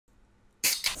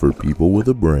for people with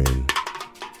a brain.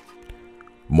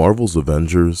 Marvel's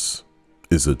Avengers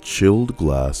is a chilled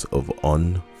glass of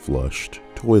unflushed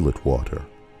toilet water.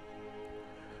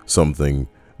 Something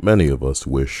many of us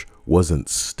wish wasn't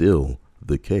still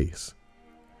the case.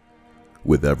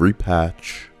 With every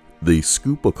patch, they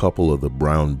scoop a couple of the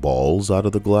brown balls out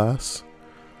of the glass,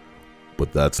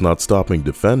 but that's not stopping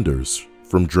defenders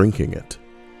from drinking it.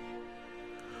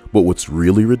 But what's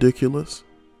really ridiculous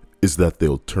is that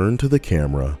they'll turn to the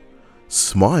camera,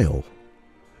 smile,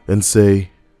 and say,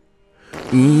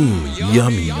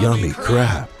 yummy, yummy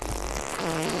crap.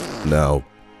 Now,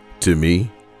 to me,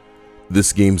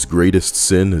 this game's greatest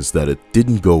sin is that it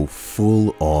didn't go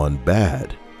full on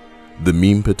bad. The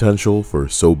meme potential for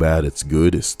so bad it's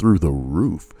good is through the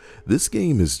roof. This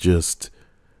game is just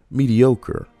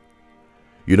mediocre.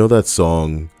 You know that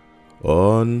song,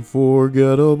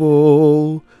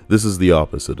 Unforgettable? This is the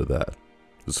opposite of that.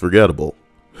 It's forgettable.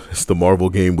 It's the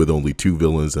Marvel game with only 2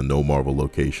 villains and no Marvel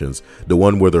locations. The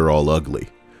one where they're all ugly.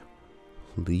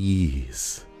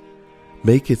 Please,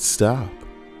 make it stop.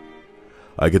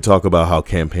 I could talk about how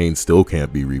campaigns still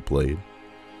can't be replayed.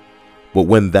 But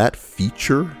when that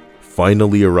feature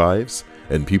finally arrives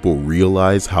and people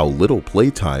realize how little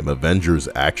playtime Avengers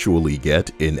actually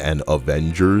get in an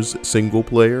Avengers single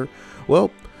player, well,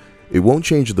 it won't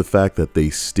change the fact that they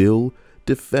still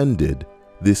defended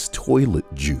this toilet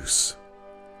juice.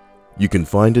 You can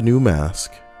find a new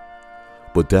mask,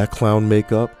 but that clown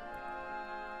makeup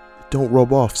don't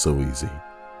rub off so easy.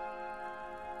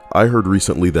 I heard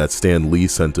recently that Stan Lee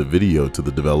sent a video to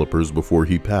the developers before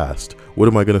he passed. What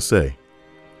am I gonna say?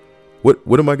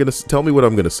 What am I gonna tell me what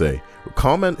I'm gonna say?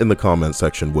 Comment in the comment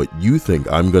section what you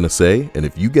think I'm gonna say, and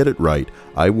if you get it right,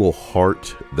 I will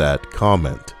heart that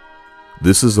comment.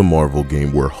 This is a Marvel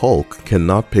game where Hulk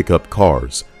cannot pick up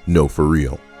cars. No, for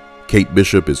real. Kate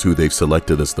Bishop is who they've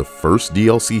selected as the first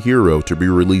DLC hero to be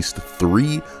released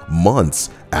 3 months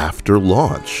after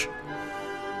launch.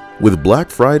 With Black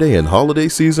Friday and holiday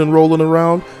season rolling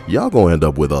around, y'all gonna end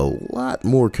up with a lot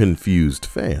more confused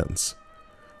fans.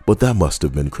 But that must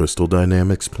have been Crystal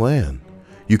Dynamics' plan.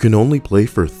 You can only play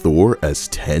for Thor as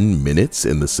 10 minutes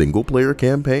in the single player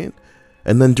campaign,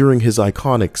 and then during his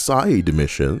iconic side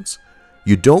missions,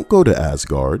 you don't go to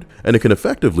Asgard, and it can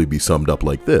effectively be summed up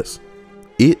like this.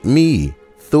 It me,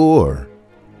 Thor.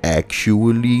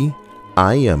 Actually,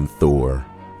 I am Thor.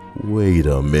 Wait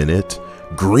a minute.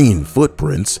 Green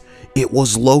footprints? It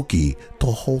was Loki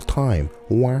the whole time.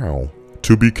 Wow.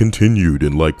 To be continued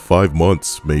in like 5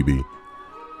 months, maybe.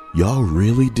 Y'all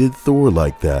really did Thor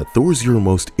like that. Thor's your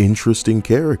most interesting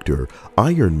character.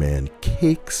 Iron Man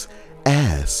kicks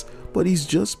ass, but he's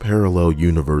just parallel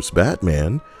universe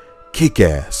Batman.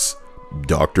 Kick-ass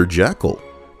Dr. Jekyll.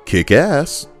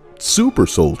 Kick-ass Super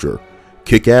Soldier.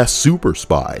 Kick-ass Super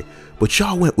Spy. But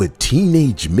y'all went with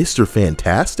teenage Mr.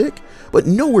 Fantastic? But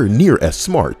nowhere near as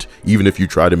smart, even if you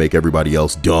try to make everybody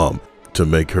else dumb to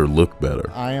make her look better.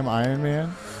 I am Iron Man?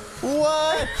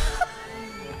 What?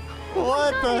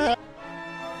 What the heck?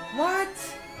 What?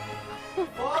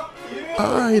 Fuck you!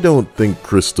 I don't think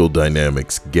Crystal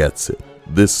Dynamics gets it.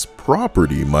 This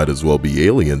property might as well be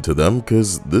alien to them,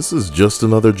 because this is just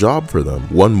another job for them.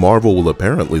 One Marvel will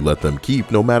apparently let them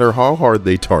keep no matter how hard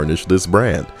they tarnish this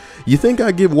brand. You think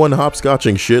I give one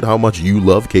hopscotching shit how much you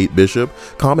love Kate Bishop?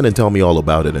 Comment and tell me all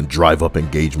about it and drive up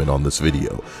engagement on this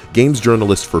video. Games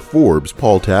journalist for Forbes,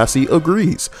 Paul Tassi,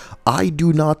 agrees. I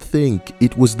do not think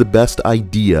it was the best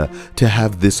idea to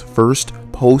have this first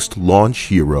post-launch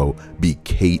hero be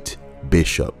Kate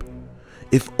Bishop.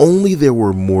 If only there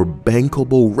were more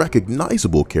bankable,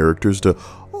 recognizable characters to...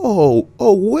 Oh,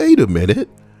 wait a minute.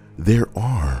 There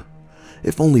are.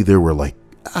 If only there were, like,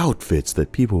 outfits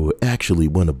that people would actually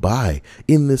want to buy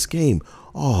in this game.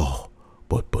 Oh,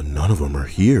 but none of them are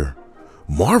here.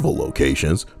 Marvel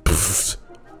locations? Pfft,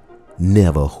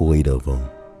 never heard of them.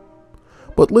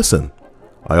 But listen,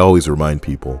 I always remind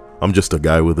people, I'm just a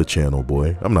guy with a channel,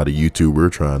 boy. I'm not a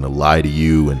YouTuber trying to lie to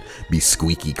you and be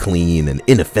squeaky clean and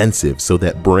inoffensive so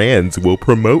that brands will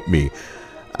promote me.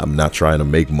 I'm not trying to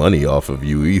make money off of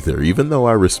you either, even though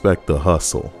I respect the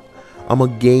hustle. I'm a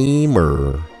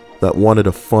gamer that wanted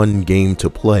a fun game to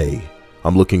play.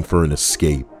 I'm looking for an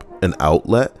escape, an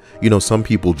outlet. You know, some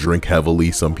people drink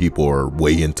heavily, some people are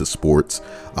way into sports.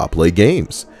 I play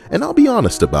games, and I'll be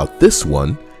honest about this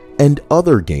one and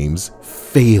other games'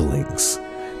 failings.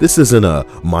 This isn't a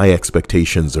my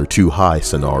expectations are too high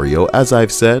scenario. As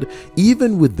I've said,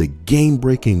 even with the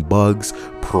game-breaking bugs,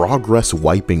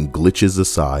 progress-wiping glitches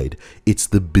aside, it's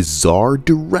the bizarre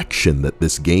direction that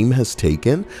this game has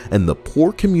taken and the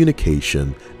poor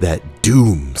communication that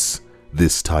dooms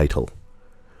this title.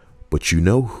 But you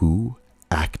know who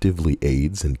actively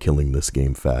aids in killing this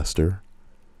game faster?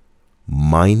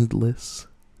 Mindless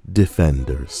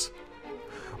defenders.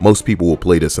 Most people will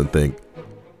play this and think,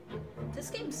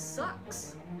 this game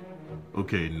sucks.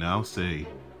 Okay, now say,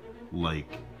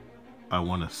 like, I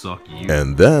want to suck you.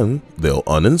 And then they'll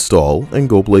uninstall and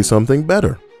go play something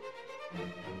better.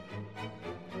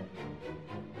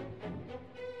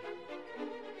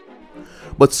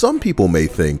 But some people may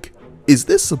think, is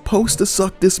this supposed to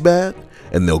suck this bad?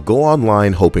 And they'll go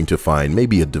online hoping to find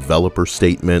maybe a developer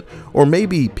statement or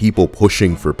maybe people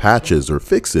pushing for patches or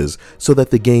fixes so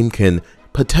that the game can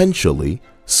potentially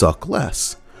suck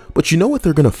less. But you know what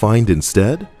they're going to find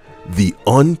instead? The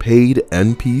unpaid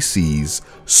NPCs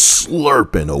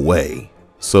slurping away.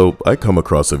 So I come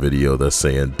across a video that's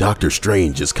saying Doctor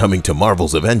Strange is coming to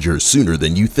Marvel's Avengers sooner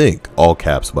than you think. All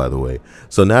caps, by the way.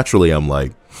 So naturally I'm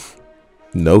like,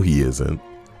 no he isn't.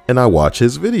 And I watch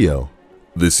his video.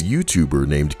 This YouTuber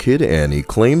named Kid Annie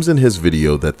claims in his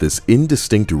video that this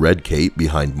indistinct red cape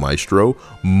behind Maestro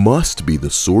must be the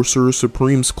Sorcerer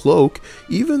Supreme's cloak,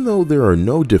 even though there are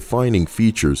no defining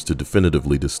features to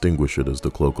definitively distinguish it as the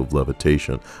Cloak of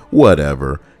Levitation.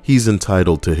 Whatever, he's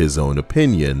entitled to his own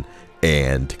opinion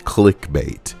and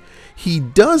clickbait. He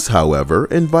does, however,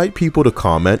 invite people to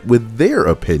comment with their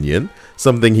opinion,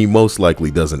 something he most likely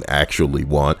doesn't actually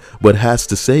want, but has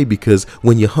to say because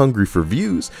when you're hungry for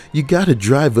views, you gotta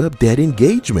drive up that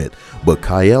engagement. But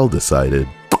Kyle decided,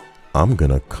 I'm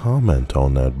gonna comment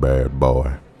on that bad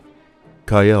boy.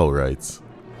 Kyle writes,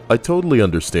 I totally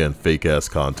understand fake-ass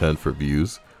content for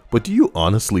views, but do you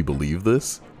honestly believe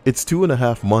this? It's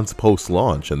 2.5 months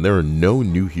post-launch and there are no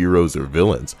new heroes or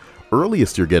villains.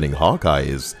 Earliest you're getting Hawkeye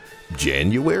is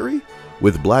January?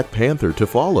 With Black Panther to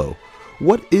follow.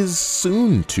 What is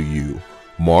soon to you?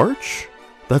 March?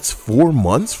 That's 4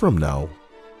 months from now.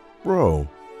 Bro,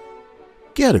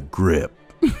 get a grip.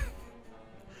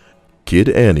 Kid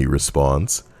Annie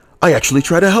responds, I actually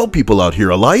try to help people out here,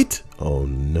 Alight. Oh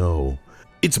no.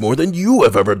 It's more than you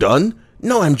have ever done.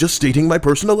 No, I'm just stating my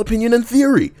personal opinion and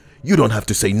theory. You don't have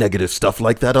to say negative stuff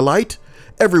like that, Alight.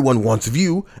 Everyone wants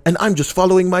view, and I'm just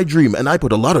following my dream, and I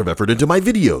put a lot of effort into my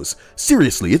videos.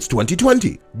 Seriously, it's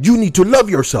 2020. You need to love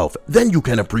yourself, then you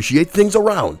can appreciate things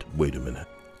around. Wait a minute.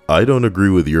 I don't agree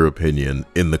with your opinion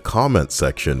in the comment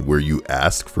section where you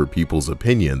ask for people's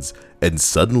opinions, and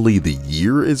suddenly the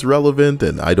year is relevant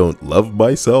and I don't love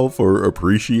myself or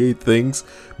appreciate things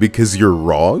because you're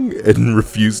wrong and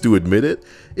refuse to admit it.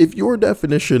 If your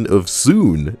definition of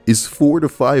soon is 4 to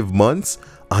 5 months,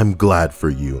 I'm glad for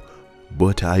you.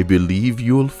 But I believe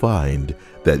you'll find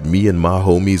that me and my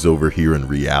homies over here in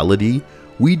reality,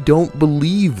 we don't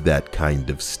believe that kind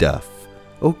of stuff.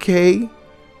 Okay?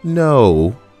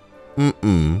 No.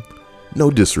 No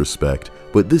disrespect,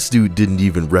 but this dude didn't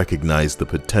even recognize the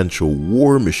potential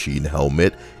War Machine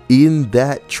helmet in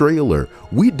that trailer.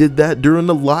 We did that during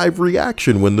the live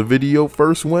reaction when the video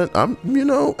first went. I'm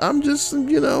just,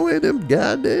 hit him,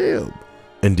 goddamn.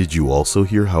 And did you also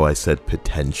hear how I said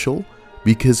potential?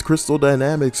 Because Crystal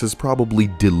Dynamics is probably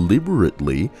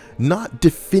deliberately, not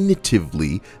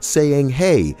definitively, saying,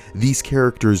 hey, these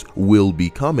characters will be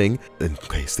coming, in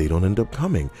case they don't end up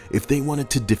coming. If they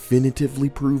wanted to definitively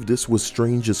prove this was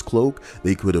Strange's cloak,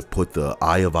 they could have put the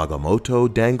Eye of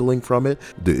Agamotto dangling from it.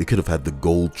 It could have had the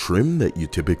gold trim that you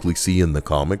typically see in the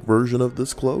comic version of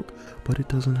this cloak. But it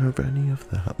doesn't have any of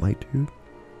that, my dude.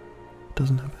 It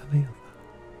doesn't have any of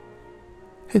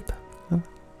that. Hit that.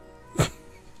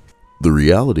 The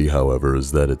reality, however,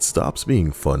 is that it stops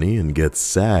being funny and gets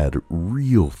sad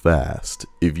real fast.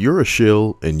 If you're a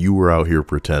shill and you were out here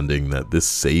pretending that this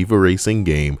save erasing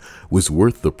game was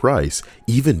worth the price,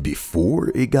 even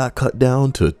before it got cut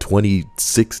down to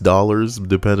 $26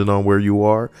 depending on where you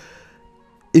are,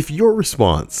 if your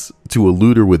response to a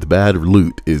looter with bad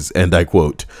loot is, and I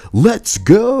quote, let's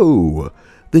go,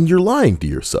 then you're lying to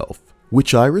yourself,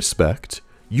 which I respect.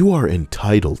 You are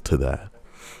entitled to that.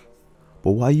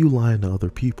 But why you lying to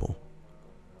other people?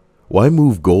 Why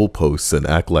move goalposts and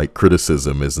act like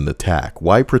criticism is an attack?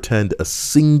 Why pretend a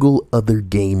single other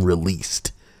game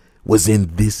released was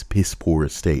in this piss poor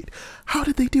state? How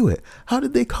did they do it? How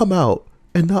did they come out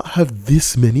and not have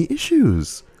this many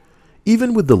issues?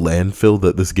 Even with the landfill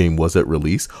that this game was at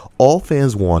release, all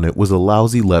fans wanted was a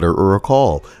lousy letter or a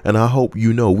call. And I hope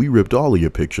you know we ripped all of your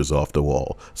pictures off the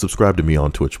wall. Subscribe to me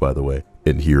on Twitch, by the way.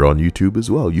 And here on YouTube as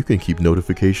well. You can keep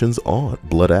notifications on.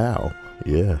 Blood Owl.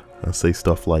 Yeah, I say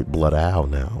stuff like Blood Owl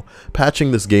now.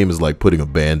 Patching this game is like putting a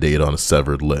band-aid on a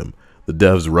severed limb. The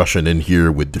devs rushing in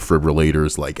here with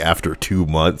defibrillators like after 2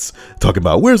 months, talking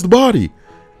about, where's the body?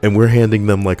 And we're handing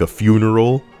them like a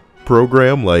funeral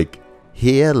program, like,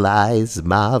 here lies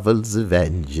Marvel's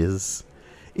Avengers.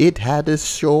 It had a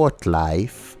short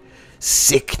life.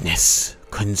 Sickness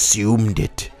consumed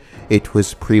it. It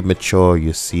was premature,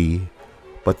 you see.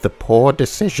 But the poor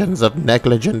decisions of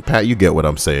negligent you get what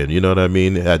I'm saying, you know what I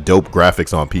mean? It had dope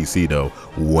graphics on PC though,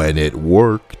 when it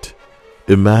worked.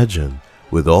 Imagine,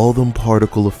 with all them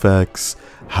particle effects,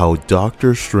 how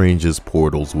Doctor Strange's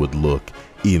portals would look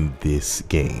in this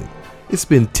game. It's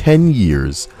been 10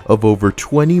 years of over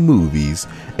 20 movies,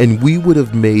 and we would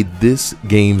have made this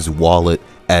game's wallet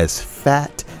as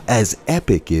fat as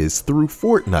Epic is through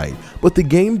Fortnite, but the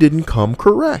game didn't come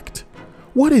correct.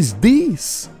 What is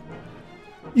this?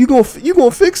 You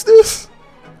gonna fix this?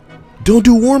 Don't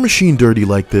do War Machine dirty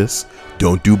like this.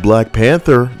 Don't do Black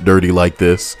Panther dirty like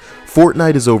this.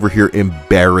 Fortnite is over here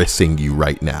embarrassing you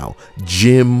right now.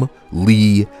 Jim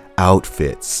Lee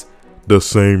outfits. The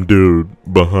same dude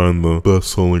behind the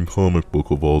best-selling comic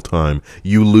book of all time.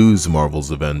 You lose,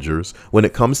 Marvel's Avengers. When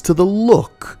it comes to the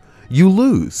look, you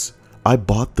lose. I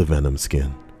bought the Venom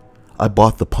skin. I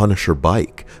bought the Punisher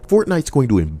bike. Fortnite's going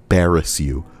to embarrass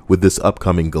you with this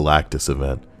upcoming Galactus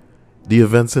event. The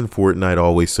events in Fortnite are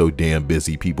always so damn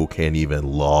busy people can't even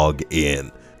log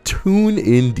in. Tune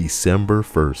in December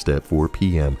 1st at 4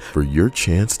 p.m. for your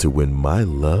chance to win my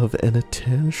love and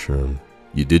attention.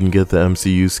 You didn't get the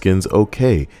MCU skins?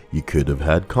 Okay, you could have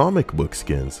had comic book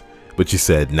skins. But you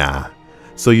said nah.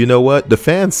 So you know what? The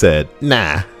fans said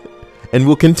nah. And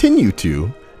will continue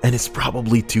to. And it's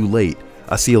probably too late.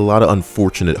 I see a lot of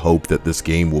unfortunate hope that this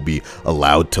game will be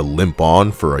allowed to limp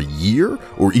on for a year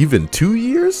or even 2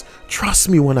 years. Trust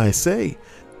me when I say,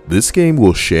 this game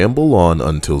will shamble on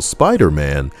until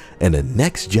Spider-Man, and a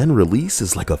next-gen release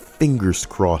is like a fingers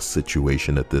crossed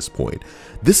situation at this point.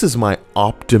 This is my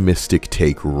optimistic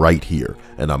take right here,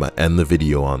 and I'm gonna end the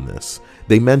video on this.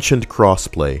 They mentioned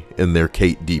crossplay in their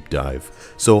Kate deep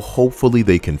dive, so hopefully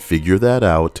they can figure that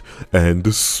out,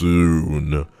 and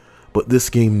soon. But this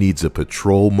game needs a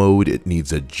patrol mode, it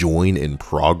needs a join in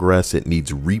progress, it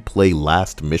needs replay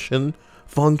last mission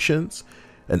functions,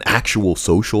 an actual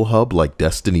social hub like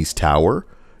Destiny's Tower.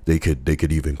 They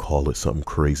could even call it something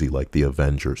crazy like the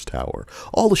Avengers Tower.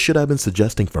 All the shit I've been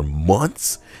suggesting for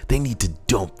months, they need to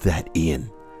dump that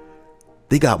in.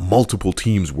 They got multiple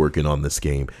teams working on this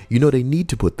game. You know, they need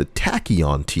to put the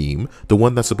Tachyon team, the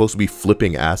one that's supposed to be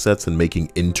flipping assets and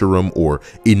making interim or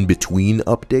in-between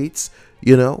updates,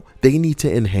 you know, they need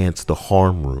to enhance the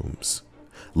harm rooms.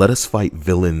 Let us fight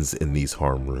villains in these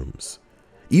harm rooms.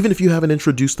 Even if you haven't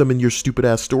introduced them in your stupid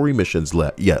ass story missions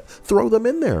yet, throw them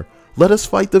in there. Let us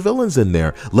fight the villains in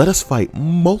there. Let us fight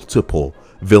multiple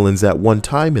villains at one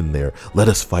time in there. Let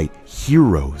us fight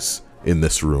heroes in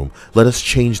this room. Let us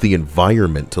change the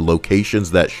environment to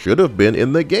locations that should have been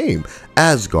in the game.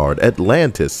 Asgard,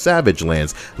 Atlantis, Savage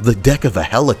Lands, the deck of a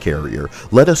helicarrier.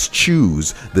 Let us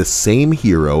choose the same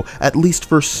hero at least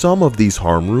for some of these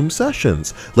harm room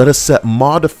sessions. Let us set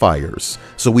modifiers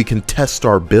so we can test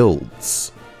our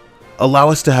builds. Allow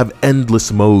us to have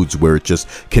endless modes where it just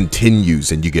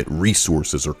continues and you get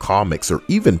resources or comics or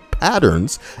even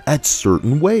patterns at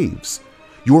certain waves.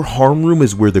 Your harm room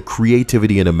is where the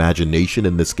creativity and imagination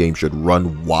in this game should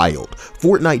run wild.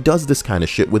 Fortnite does this kind of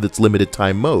shit with its limited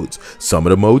time modes. Some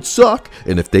of the modes suck,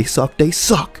 and if they suck, they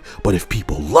suck. But if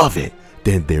people love it,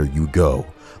 then there you go.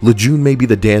 Lejeune may be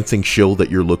the dancing shill that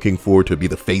you're looking for to be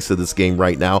the face of this game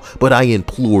right now, but I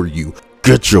implore you,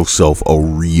 get yourself a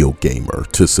real gamer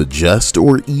to suggest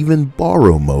or even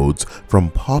borrow modes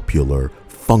from popular,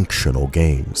 functional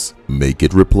games. Make it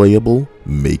replayable,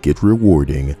 make it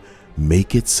rewarding,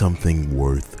 make it something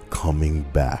worth coming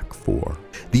back for.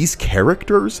 These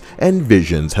characters and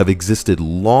visions have existed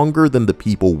longer than the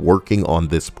people working on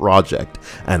this project,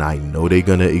 and I know they're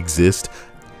gonna exist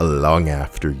long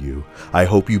after you. I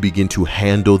hope you begin to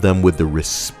handle them with the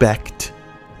respect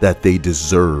that they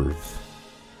deserve.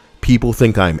 People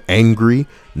think I'm angry.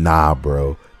 Nah,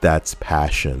 bro, that's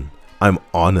passion. I'm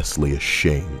honestly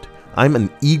ashamed. I'm an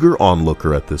eager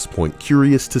onlooker at this point,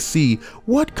 curious to see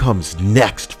what comes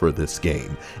next for this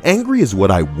game. Angry is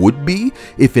what I would be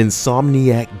if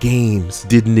Insomniac Games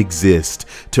didn't exist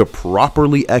to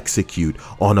properly execute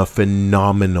on a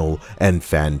phenomenal and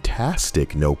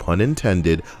fantastic, no pun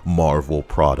intended, Marvel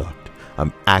product.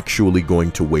 I'm actually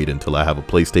going to wait until I have a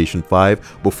PlayStation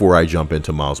 5 before I jump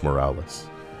into Miles Morales.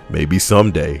 Maybe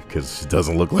someday, because it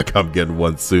doesn't look like I'm getting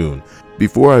one soon.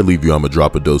 Before I leave you, I'm gonna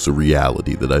drop a dose of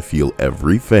reality that I feel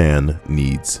every fan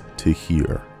needs to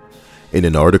hear. In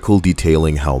an article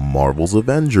detailing how Marvel's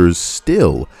Avengers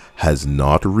still has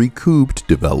not recouped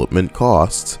development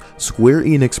costs, Square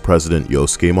Enix president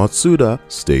Yosuke Matsuda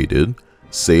stated,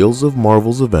 Sales of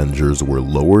Marvel's Avengers were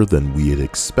lower than we had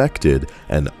expected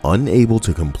and unable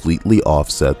to completely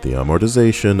offset the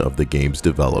amortization of the game's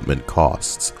development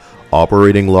costs.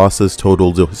 Operating losses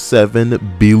totaled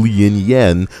 7 billion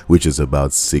yen, which is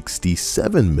about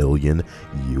 67 million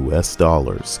US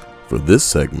dollars. For this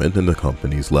segment in the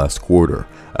company's last quarter.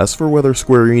 As for whether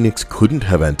Square Enix couldn't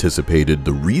have anticipated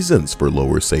the reasons for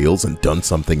lower sales and done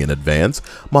something in advance,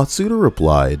 Matsuda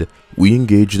replied, "We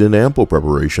engaged in ample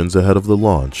preparations ahead of the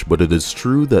launch, but it is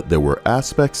true that there were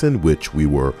aspects in which we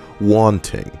were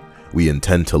wanting. We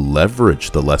intend to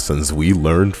leverage the lessons we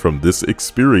learned from this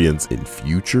experience in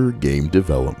future game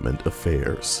development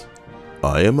affairs."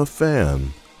 I am a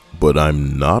fan, but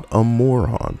I'm not a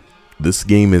moron. This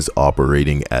game is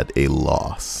operating at a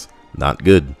loss. Not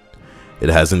good. It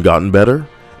hasn't gotten better,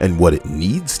 and what it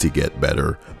needs to get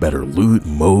better loot,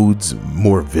 modes,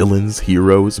 more villains,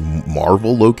 heroes,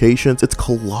 Marvel locations, it's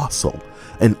colossal.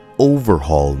 An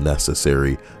overhaul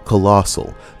necessary,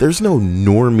 colossal. There's no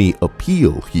normie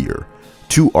appeal here.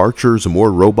 2 archers,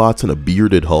 more robots, and a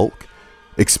bearded Hulk.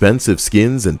 Expensive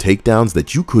skins and takedowns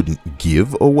that you couldn't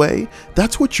give away?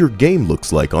 That's what your game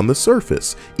looks like on the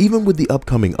surface. Even with the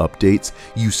upcoming updates,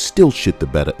 you still shit the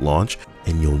bed at launch,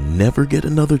 and you'll never get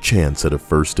another chance at a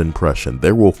first impression.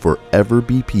 There will forever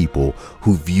be people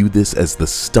who view this as the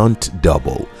stunt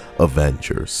double,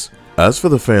 Avengers. As for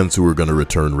the fans who are going to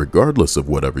return regardless of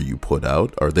whatever you put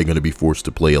out, are they going to be forced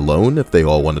to play alone if they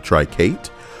all want to try Kate?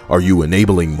 Are you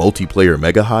enabling multiplayer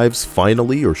mega hives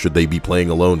finally, or should they be playing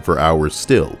alone for hours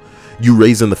still? You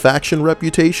raising the faction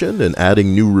reputation and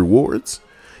adding new rewards?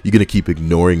 You gonna keep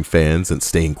ignoring fans and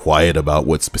staying quiet about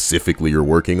what specifically you're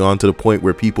working on to the point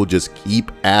where people just keep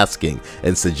asking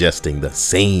and suggesting the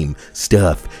same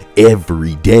stuff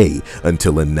every day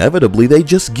until inevitably they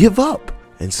just give up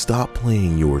and stop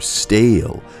playing your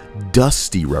stale,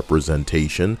 dusty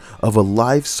representation of a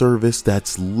live service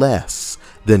that's less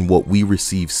than what we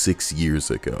received 6 years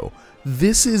ago?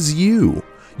 This is you.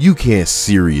 You can't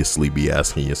seriously be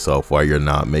asking yourself why you're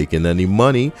not making any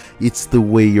money. It's the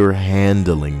way you're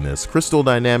handling this. Crystal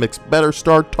Dynamics better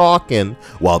start talking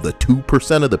while the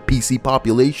 2% of the PC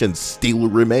population still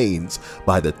remains.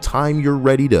 By the time you're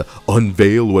ready to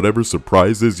unveil whatever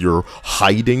surprises you're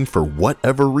hiding for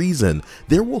whatever reason,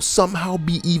 there will somehow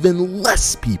be even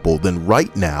less people than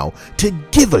right now to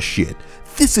give a shit.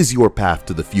 This is your path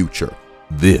to the future.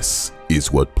 This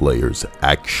is what players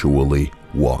actually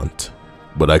want.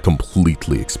 But I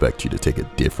completely expect you to take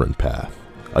a different path.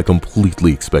 I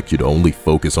completely expect you to only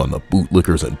focus on the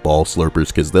bootlickers and ball slurpers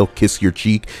because they'll kiss your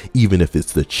cheek even if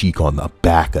it's the cheek on the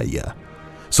back of ya.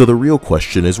 So the real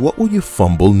question is, what will you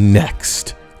fumble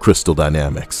next, Crystal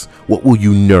Dynamics? What will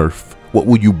you nerf? What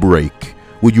will you break?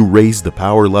 Will you raise the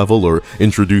power level or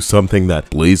introduce something that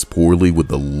plays poorly with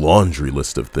the laundry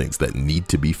list of things that need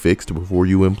to be fixed before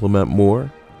you implement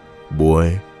more?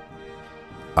 Boy,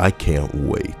 I can't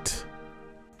wait.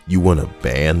 You want to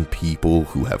ban people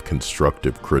who have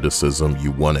constructive criticism?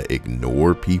 You want to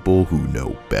ignore people who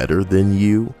know better than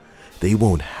you? They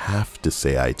won't have to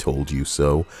say I told you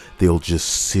so. They'll just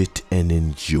sit and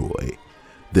enjoy.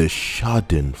 The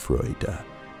Schadenfreude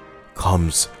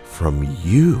comes from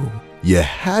you. You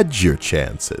had your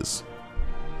chances.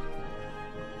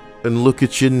 And look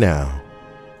at you now.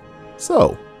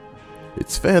 So,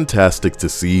 it's fantastic to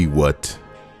see what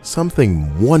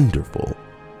something wonderful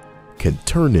can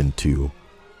turn into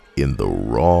in the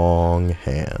wrong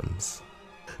hands.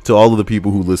 To all of the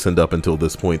people who listened up until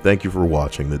this point, thank you for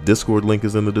watching. The Discord link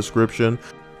is in the description.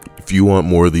 If you want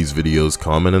more of these videos,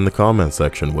 comment in the comment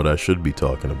section what I should be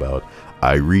talking about.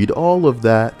 I read all of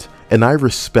that, and I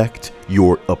respect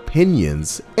your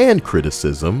opinions and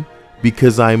criticism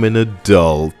because I'm an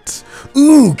adult.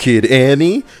 Ooh, Kid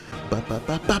Annie.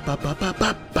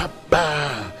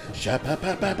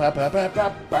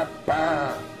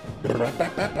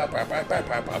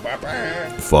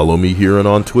 Follow me here and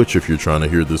on Twitch if you're trying to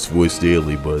hear this voice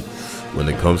daily, but when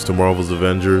it comes to Marvel's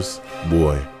Avengers,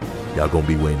 boy, y'all gonna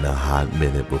be waiting a hot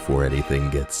minute before anything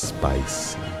gets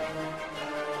spicy.